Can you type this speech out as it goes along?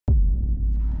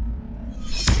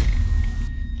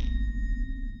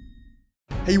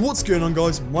Hey, what's going on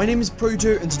guys? My name is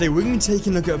Proto and today we're going to be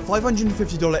taking a look at a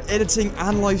 $550 editing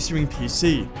and live streaming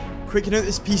PC. Quick note,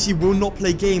 this PC will not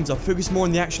play games. I'll focus more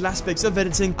on the actual aspects of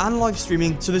editing and live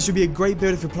streaming, so this would be a great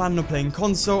build if you're planning on playing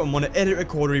console and want to edit,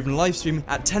 record or even live stream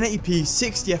at 1080p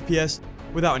 60 FPS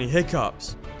without any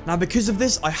hiccups. Now because of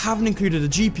this, I haven't included a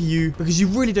GPU because you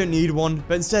really don't need one,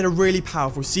 but instead a really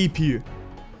powerful CPU.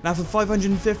 Now for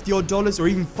 $550 odd or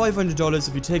even $500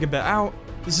 if you take a bit out,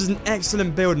 this is an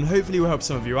excellent build and hopefully will help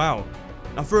some of you out.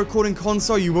 Now for recording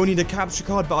console you will need a capture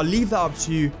card, but I'll leave that up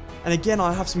to you, and again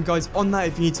I have some guides on that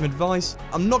if you need some advice.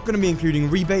 I'm not going to be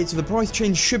including rebates, so the price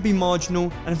change should be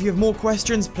marginal, and if you have more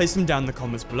questions place them down in the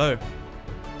comments below.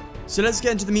 So let's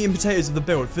get into the meat and potatoes of the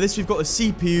build. For this we've got the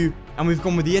CPU and we've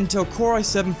gone with the Intel Core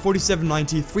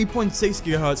i7-4790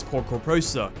 3.6GHz quad-core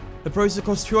processor. The processor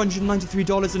costs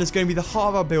 $293 and it's going to be the heart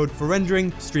of our build for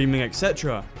rendering, streaming,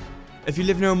 etc. If you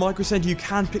live near a micro center, you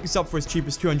can pick this up for as cheap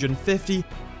as $250,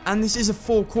 and this is a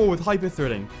 4-core with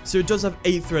hyper-threading, so it does have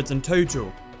 8 threads in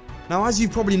total. Now as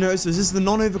you've probably noticed, this is the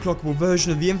non-overclockable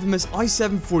version of the infamous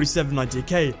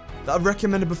i7-4790K that I've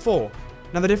recommended before.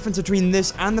 Now the difference between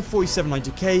this and the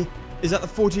 4790K is that the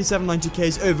 4790K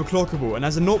is overclockable and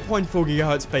has a 0.4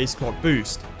 GHz base clock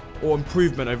boost, or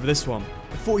improvement over this one.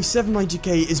 The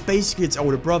 4790K is basically its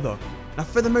older brother. Now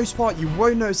for the most part you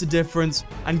won't notice a difference,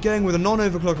 and going with a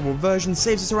non-overclockable version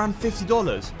saves us around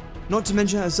 $50. Not to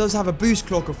mention that it does have a boost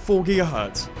clock of 4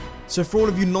 GHz. So for all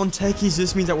of you non-techies,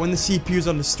 this means that when the CPU is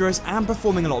under stress and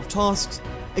performing a lot of tasks,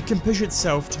 it can push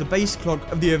itself to the base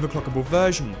clock of the overclockable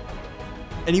version.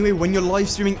 Anyway, when you're live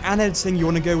streaming and editing, you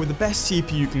want to go with the best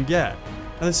CPU you can get.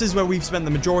 Now this is where we've spent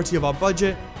the majority of our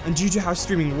budget, and due to how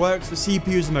streaming works, the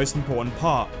CPU is the most important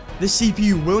part. This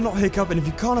CPU will not hiccup, and if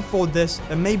you can't afford this,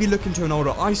 then maybe look into an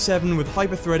older i7 with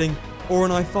hyper-threading or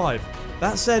an i5.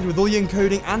 That said, with all your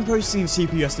encoding and processing the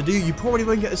CPU has to do, you probably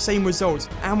won't get the same results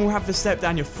and will have to step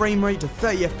down your frame rate to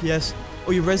 30 FPS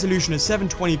or your resolution to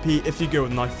 720p if you go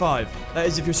with an i5. That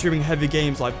is if you're streaming heavy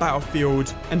games like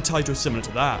Battlefield and titles similar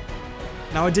to that.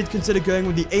 Now I did consider going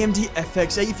with the AMD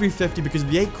FX 8350 because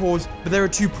of the 8 cores, but there are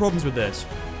 2 problems with this.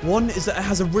 One is that it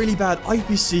has a really bad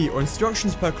IPC or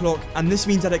instructions per clock, and this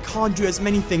means that it can't do as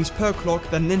many things per clock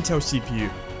than an Intel CPU,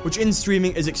 which in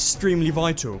streaming is extremely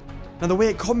vital. Now the way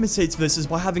it compensates for this is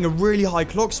by having a really high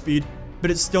clock speed,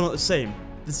 but it's still not the same.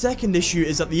 The second issue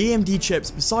is that the AMD chips,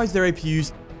 besides their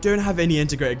APUs, don't have any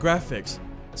integrated graphics.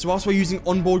 So whilst we're using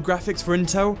onboard graphics for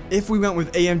Intel, if we went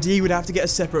with AMD we'd have to get a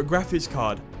separate graphics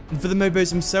card, and for the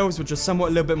MOBOs themselves, which are somewhat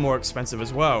a little bit more expensive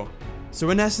as well. So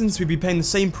in essence, we'd be paying the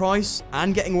same price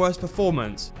and getting worse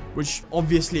performance, which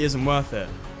obviously isn't worth it.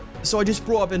 So I just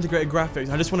brought up integrated graphics,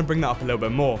 and I just want to bring that up a little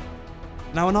bit more.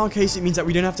 Now in our case, it means that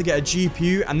we don't have to get a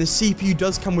GPU, and the CPU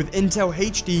does come with Intel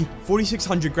HD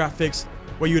 4600 graphics,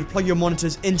 where you would plug your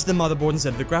monitors into the motherboard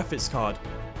instead of the graphics card.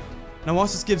 Now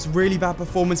whilst this gives really bad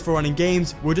performance for running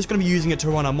games, we're just going to be using it to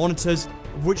run our monitors,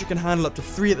 of which it can handle up to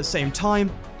 3 at the same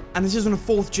time. And this is on a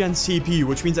 4th gen CPU,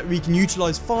 which means that we can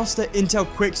utilize faster Intel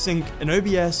quicksync and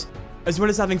OBS, as well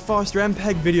as having faster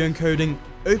MPEG video encoding,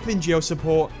 OpenGL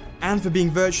support, and for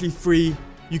being virtually free,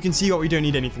 you can see what we don't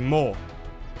need anything more.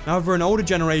 Now for an older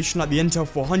generation like the Intel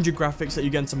 400 graphics that you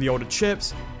get in some of the older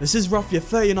chips, this is roughly a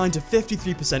 39 to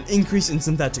 53% increase in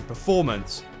synthetic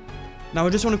performance. Now I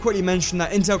just want to quickly mention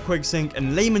that Intel quicksync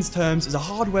in layman's terms is a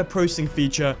hardware processing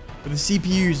feature where the CPU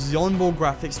uses the onboard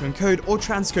graphics to encode or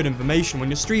transcode information when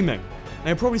you're streaming. Now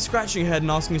you're probably scratching your head and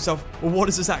asking yourself, well, what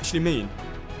does this actually mean?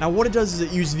 Now what it does is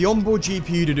it uses the onboard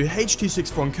GPU to do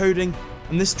H.264 encoding,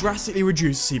 and this drastically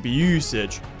reduces CPU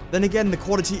usage. Then again, the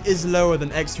quality is lower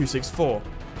than X.264.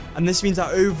 And this means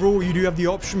that overall you do have the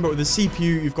option, but with the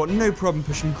CPU you've got no problem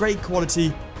pushing great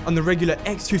quality on the regular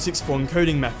X.264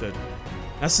 encoding method.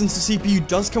 Now since the CPU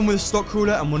does come with a stock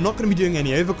cooler and we're not going to be doing any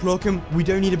overclocking, we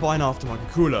don't need to buy an aftermarket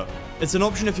cooler. It's an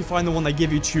option if you find the one they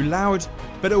give you too loud,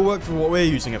 but it'll work for what we're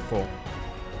using it for.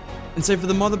 And so for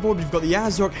the motherboard, we've got the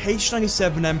ASRock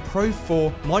H97M Pro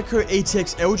 4 Micro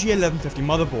ATX LG1150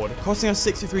 motherboard, costing us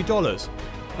 $63.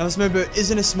 Now this motherboard is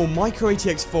in a small micro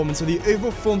ATX form, and so the overall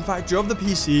form factor of the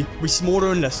PC will be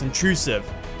smaller and less intrusive.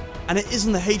 And it is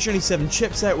on the H97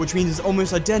 chipset, which means it's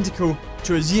almost identical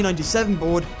to a Z97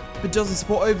 board, but doesn't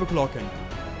support overclocking.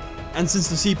 And since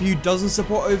the CPU doesn't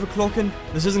support overclocking,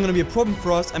 this isn't going to be a problem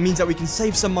for us, and means that we can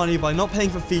save some money by not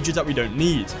paying for features that we don't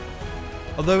need.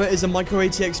 Although it is a micro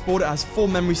ATX board, it has 4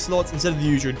 memory slots instead of the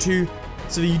usual 2,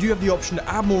 so that you do have the option to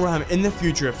add more RAM in the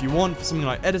future if you want for something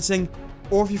like editing,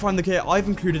 or if you find the kit I've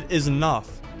included is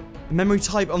enough. The memory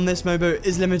type on this MOBO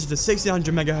is limited to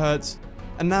 1600 MHz,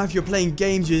 and now if you're playing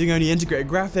games using only integrated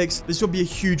graphics, this will be a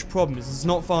huge problem as it's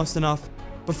not fast enough,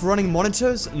 But for running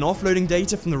monitors and offloading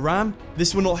data from the RAM,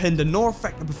 this will not hinder nor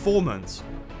affect the performance.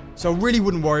 So I really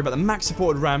wouldn't worry about the max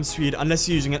supported RAM speed unless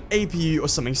you're using an APU or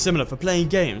something similar for playing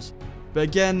games. But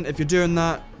again, if you're doing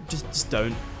that, just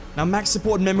don't. Now max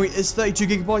supported memory is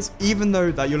 32GB, even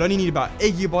though that you'll only need about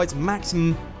 8GB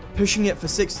maximum, pushing it for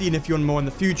 16 if you want more in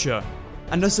the future.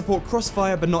 And does support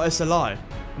Crossfire but not SLI.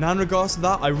 Now in regards to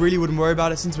that, I really wouldn't worry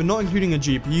about it since we're not including a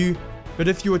GPU, but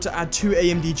if you were to add 2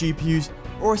 AMD GPUs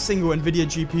or a single Nvidia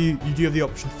GPU, you do have the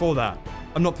option for that.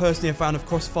 I'm not personally a fan of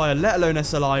Crossfire, let alone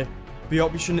SLI. The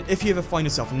option, if you ever find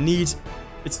yourself in need,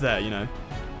 it's there, you know.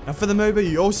 Now for the MOBA,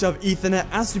 you also have Ethernet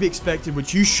as to be expected,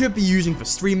 which you should be using for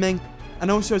streaming, and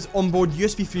also has onboard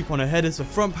USB 3.0 headers for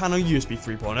front panel USB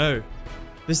 3.0.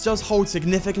 This does hold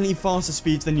significantly faster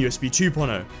speeds than USB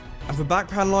 2.0. And for back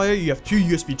panel I/O, you have 2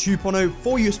 USB 2.0,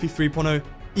 4 USB 3.0,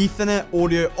 Ethernet,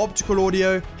 audio, optical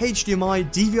audio, HDMI,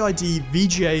 DVI-D,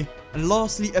 VGA, and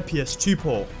lastly a PS2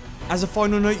 port. As a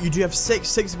final note, you do have 6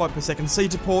 6GB per second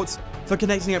SATA ports for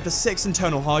connecting up to 6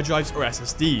 internal hard drives or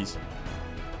SSDs.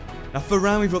 Now for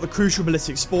RAM, we've got the crucial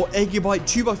Ballistic Sport 8GB,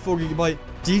 2x4GB,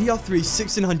 DDR3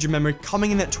 1600 memory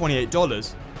coming in at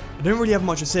 $28. I don't really have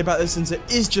much to say about this since it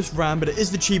is just RAM, but it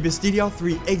is the cheapest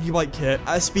DDR3 8GB kit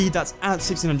at a speed that's at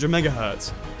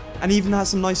 1600MHz, and even has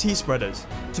some nice heat spreaders.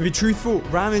 To be truthful,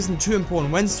 RAM isn't too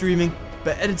important when streaming,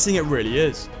 but editing it really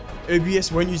is.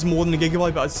 OBS won't use more than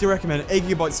 1GB, but I'd still recommend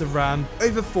 8GB of RAM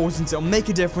over 4 since it'll make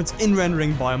a difference in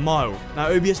rendering by a mile.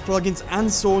 Now OBS plugins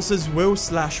and sources will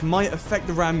 / might affect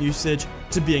the RAM usage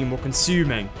to being more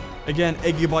consuming. Again,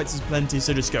 8GB is plenty,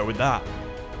 so just go with that.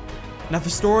 Now for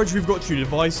storage, we've got 2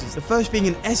 devices, the first being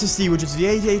an SSD, which is the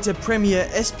ADATA Premier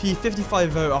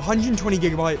SP550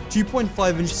 120GB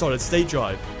 2.5-inch solid state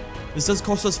drive. This does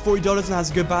cost us $40 and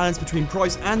has a good balance between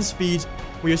price and speed,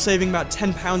 where you're saving about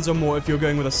 £10 or more if you're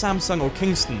going with a Samsung or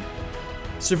Kingston.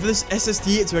 So for this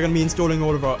SSD, it's where we're going to be installing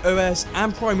all of our OS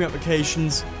and primary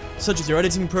applications, such as your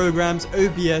editing programs,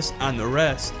 OBS, and the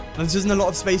rest. Now this isn't a lot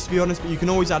of space to be honest, but you can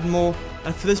always add more,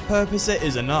 and for this purpose it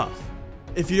is enough.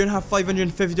 If you don't have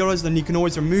 $550, then you can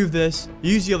always remove this,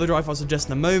 use the other drive I'll suggest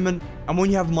in a moment, and when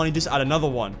you have money just add another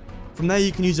one. From there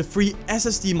you can use a free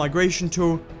SSD migration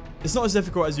tool. It's not as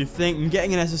difficult as you think, and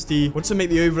getting an SSD would also make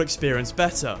the overall experience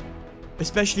better,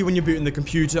 especially when you're booting the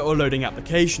computer or loading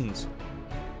applications.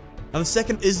 Now the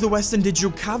second is the Western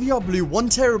Digital Caviar Blue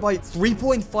 1TB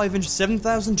 3.5-inch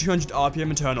 7200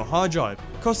 RPM internal hard drive,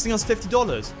 costing us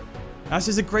 $50. Now this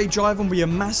is a great drive and will be a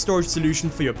mass storage solution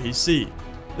for your PC.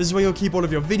 This is where you'll keep all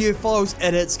of your video files,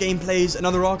 edits, gameplays, and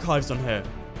other archives on here.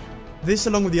 This,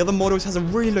 along with the other models, has a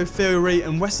really low failure rate,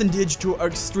 and Western Digital are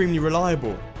extremely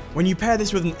reliable. When you pair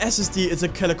this with an SSD, it's a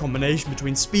killer combination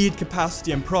between speed,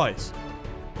 capacity, and price.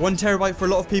 1TB for a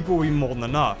lot of people will be more than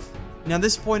enough. Now at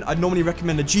this point, I'd normally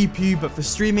recommend a GPU, but for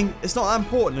streaming, it's not that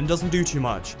important and doesn't do too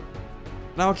much.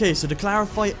 Now okay, so to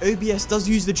clarify, OBS does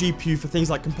use the GPU for things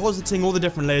like compositing all the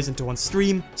different layers into one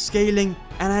stream, scaling,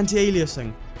 and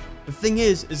anti-aliasing. The thing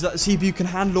is that the CPU can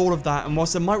handle all of that, and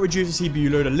whilst it might reduce the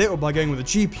CPU load a little by going with a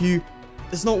GPU,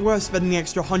 it's not worth spending the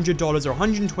extra $100 or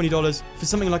 $120 for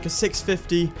something like a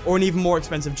 650 or an even more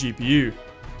expensive GPU.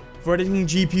 For editing,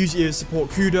 GPUs either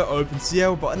support CUDA or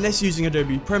OpenCL, but unless using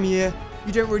Adobe Premiere,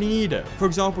 you don't really need it. For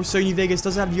example, Sony Vegas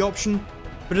does have the option,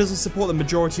 but it doesn't support the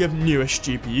majority of newish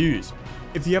GPUs.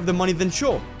 If you have the money, then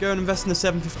sure, go and invest in a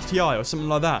 750 Ti or something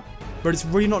like that, but it's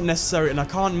really not necessary, and I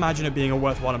can't imagine it being a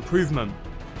worthwhile improvement.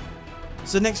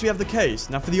 So next we have the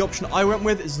case. Now for the option I went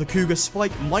with is the Cougar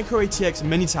Spike Micro ATX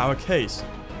Mini Tower case.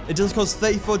 It does cost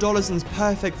 $34 and is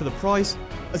perfect for the price.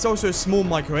 It's also a small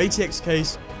micro ATX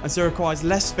case, and so it requires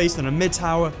less space than a mid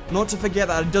tower, not to forget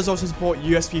that it does also support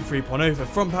USB 3.0 for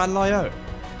front panel I/O.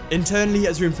 Internally it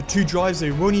has room for 2 drives, so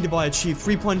you will need to buy a cheap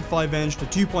 3.5-inch to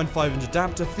 2.5-inch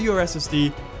adapter for your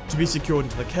SSD to be secured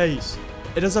into the case.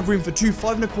 It does have room for 2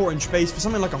 5.25-inch bays for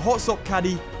something like a hotstop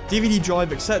caddy, DVD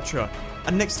drive, etc.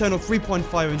 and an external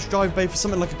 3.5-inch drive bay for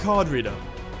something like a card reader.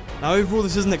 Now overall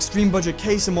this is an extreme budget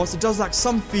case, and whilst it does lack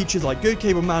some features like good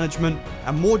cable management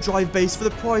and more drive bays for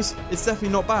the price, it's definitely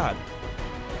not bad.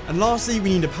 And lastly,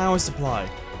 we need a power supply.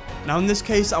 Now in this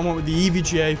case I went with the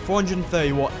EVGA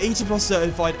 430W 80+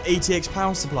 certified ATX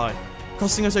power supply,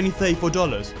 costing us only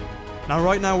 $34. Now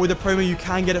right now with a promo you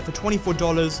can get it for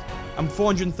 $24, and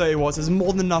 430 watts is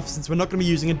more than enough since we're not going to be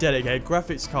using a dedicated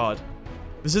graphics card.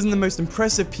 This isn't the most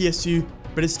impressive PSU,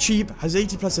 but it's cheap, has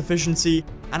 80+ efficiency,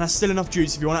 and has still enough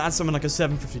juice if you want to add something like a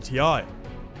 750 Ti.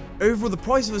 Overall, the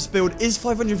price of this build is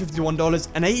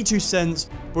 $551.82,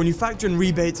 but when you factor in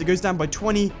rebates, it goes down by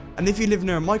 $20, and if you live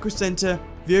near a micro center,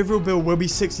 the overall bill will be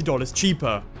 $60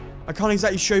 cheaper. I can't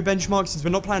exactly show benchmarks since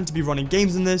we're not planning to be running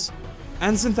games in this,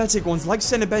 and synthetic ones like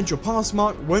Cinebench or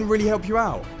Passmark won't really help you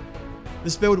out.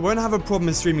 This build won't have a problem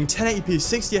in streaming 1080p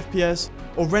 60 FPS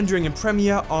or rendering in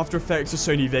Premiere, After Effects or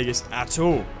Sony Vegas at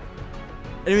all.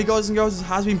 Anyway guys and girls, this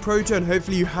has been Proto, and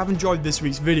hopefully you have enjoyed this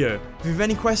week's video. If you have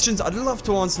any questions, I'd love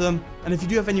to answer them, and if you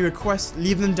do have any requests,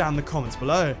 leave them down in the comments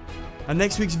below. And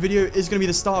next week's video is going to be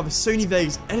the start of a Sony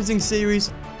Vegas editing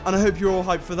series, and I hope you're all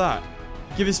hyped for that.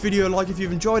 Give this video a like if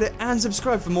you've enjoyed it, and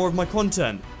subscribe for more of my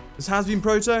content. This has been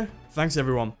Proto, thanks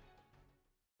everyone.